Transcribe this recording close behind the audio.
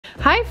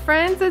Hi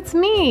friends, it's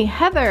me,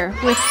 Heather,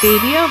 with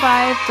Baby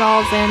Alive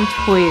Dolls and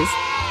Toys.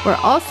 We're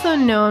also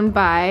known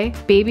by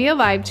Baby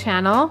Alive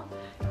channel.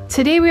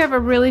 Today we have a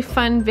really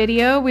fun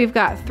video. We've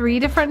got 3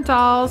 different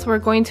dolls. We're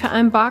going to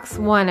unbox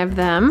one of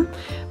them.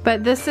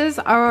 But this is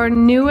our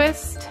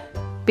newest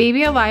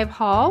Baby Alive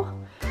haul.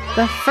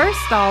 The first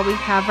doll we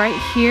have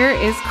right here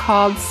is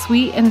called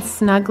Sweet and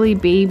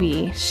Snuggly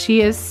Baby.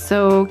 She is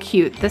so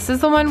cute. This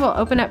is the one we'll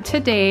open up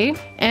today.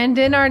 And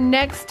in our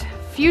next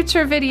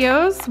future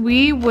videos,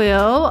 we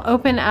will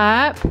open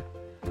up,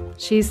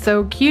 she's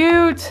so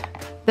cute,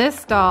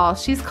 this doll.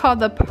 She's called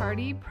the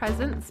Party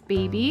Presents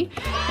Baby.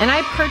 And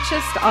I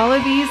purchased all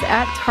of these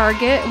at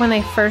Target when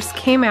they first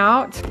came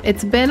out.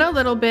 It's been a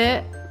little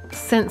bit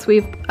since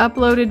we've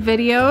uploaded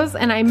videos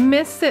and I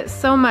miss it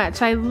so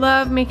much. I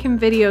love making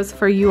videos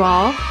for you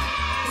all.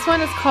 This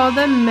one is called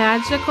the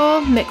Magical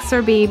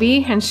Mixer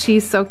Baby and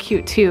she's so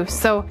cute too.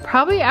 So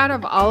probably out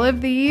of all of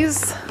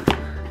these,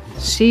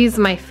 she's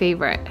my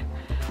favorite.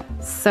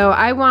 So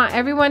I want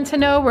everyone to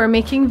know we're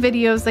making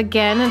videos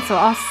again, and so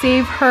I'll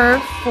save her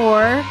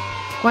for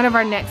one of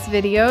our next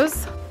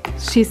videos.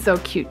 She's so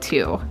cute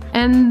too.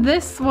 And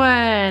this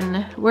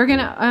one, we're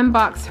gonna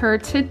unbox her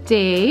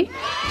today.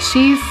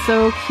 She's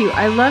so cute.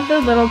 I love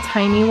the little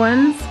tiny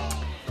ones.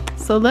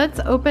 So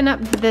let's open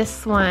up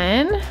this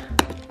one.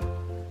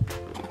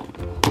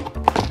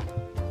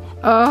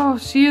 Oh,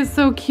 she is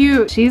so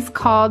cute. She's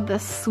called the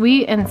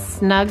Sweet and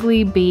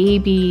Snuggly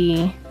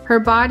Baby. Her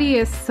body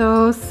is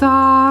so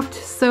soft,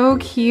 so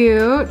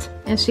cute,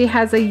 and she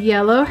has a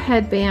yellow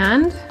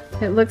headband.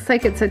 It looks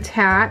like it's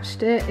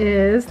attached. It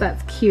is.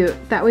 That's cute.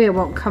 That way it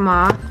won't come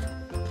off.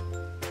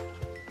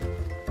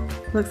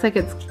 Looks like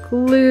it's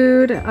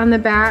glued on the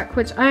back,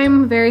 which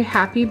I'm very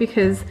happy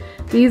because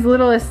these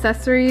little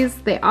accessories,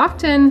 they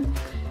often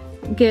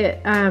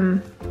get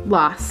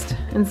lost,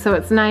 and so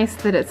it's nice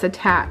that it's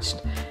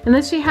attached. And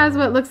then she has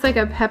what looks like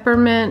a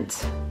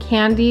peppermint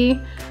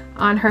candy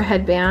on her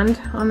headband.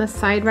 On the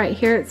side right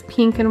here, it's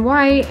pink and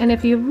white, and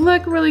if you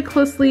look really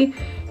closely,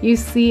 you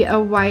see a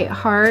white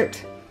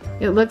heart.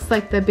 It looks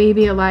like the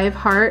Baby Alive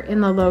heart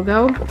in the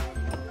logo.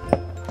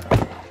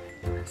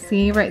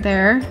 See right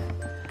there?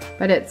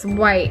 But it's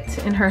white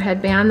in her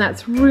headband.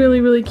 That's really,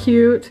 really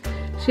cute.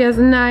 She has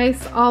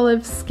nice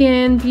olive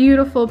skin,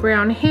 beautiful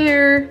brown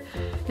hair,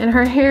 and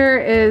her hair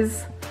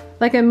is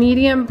like a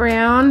medium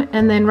brown,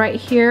 and then right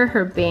here,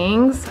 her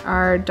bangs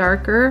are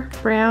darker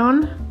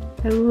brown.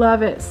 I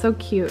love it, so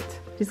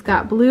cute. She's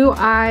got blue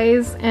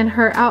eyes and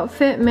her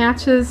outfit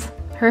matches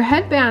her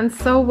headband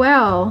so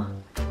well.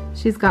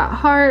 She's got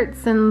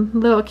hearts and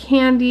little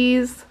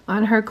candies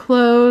on her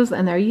clothes,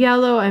 and they're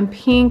yellow and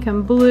pink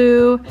and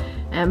blue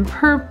and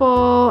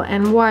purple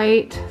and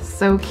white.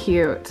 So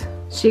cute.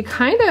 She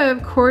kind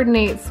of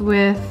coordinates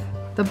with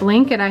the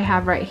blanket I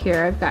have right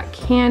here. I've got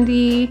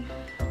candy,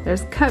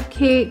 there's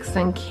cupcakes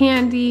and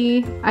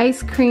candy,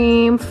 ice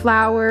cream,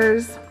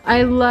 flowers.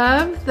 I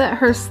love that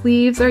her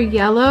sleeves are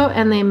yellow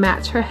and they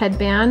match her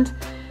headband,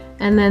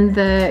 and then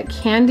the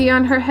candy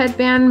on her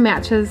headband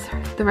matches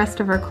the rest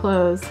of her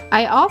clothes.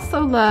 I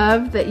also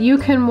love that you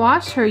can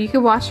wash her. You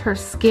can wash her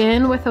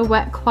skin with a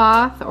wet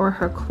cloth or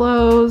her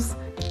clothes.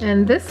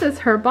 And this is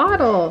her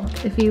bottle.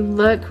 If you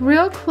look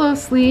real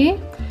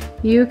closely,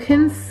 you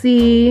can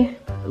see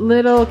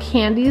little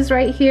candies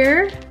right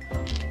here.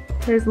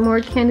 There's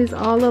more candies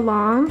all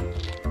along.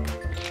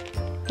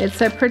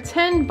 It's a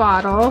pretend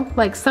bottle.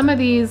 Like some of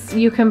these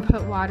you can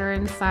put water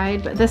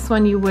inside, but this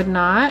one you would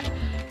not.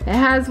 It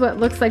has what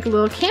looks like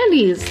little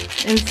candies.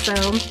 And so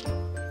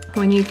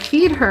when you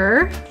feed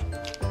her,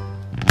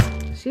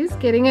 she's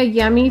getting a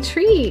yummy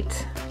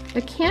treat,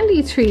 a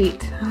candy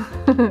treat.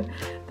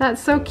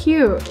 That's so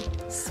cute.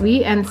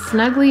 Sweet and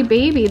Snuggly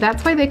Baby.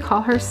 That's why they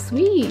call her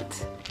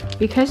sweet,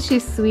 because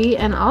she's sweet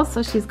and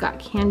also she's got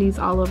candies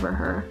all over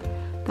her.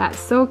 That's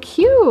so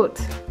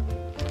cute.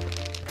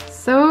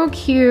 So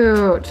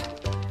cute.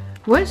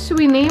 What should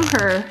we name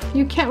her?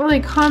 You can't really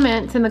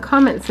comment in the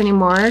comments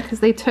anymore because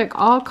they took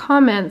all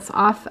comments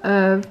off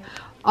of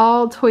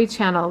all toy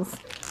channels.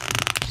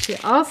 She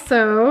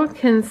also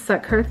can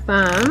suck her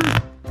thumb.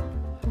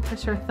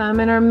 Push her thumb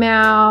in her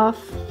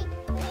mouth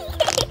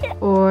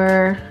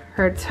or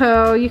her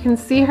toe. You can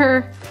see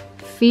her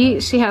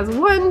feet. She has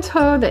one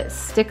toe that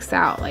sticks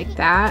out like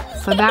that,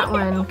 so that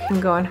one can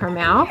go in her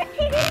mouth.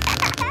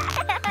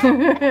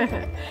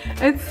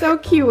 It's so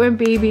cute when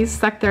babies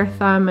suck their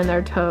thumb and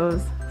their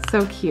toes.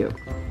 So cute.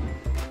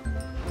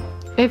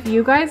 If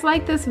you guys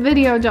like this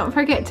video, don't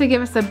forget to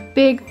give us a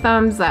big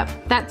thumbs up.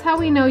 That's how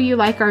we know you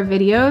like our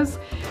videos.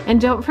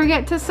 And don't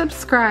forget to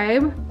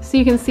subscribe so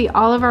you can see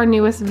all of our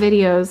newest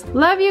videos.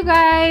 Love you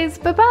guys.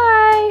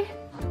 Bye-bye.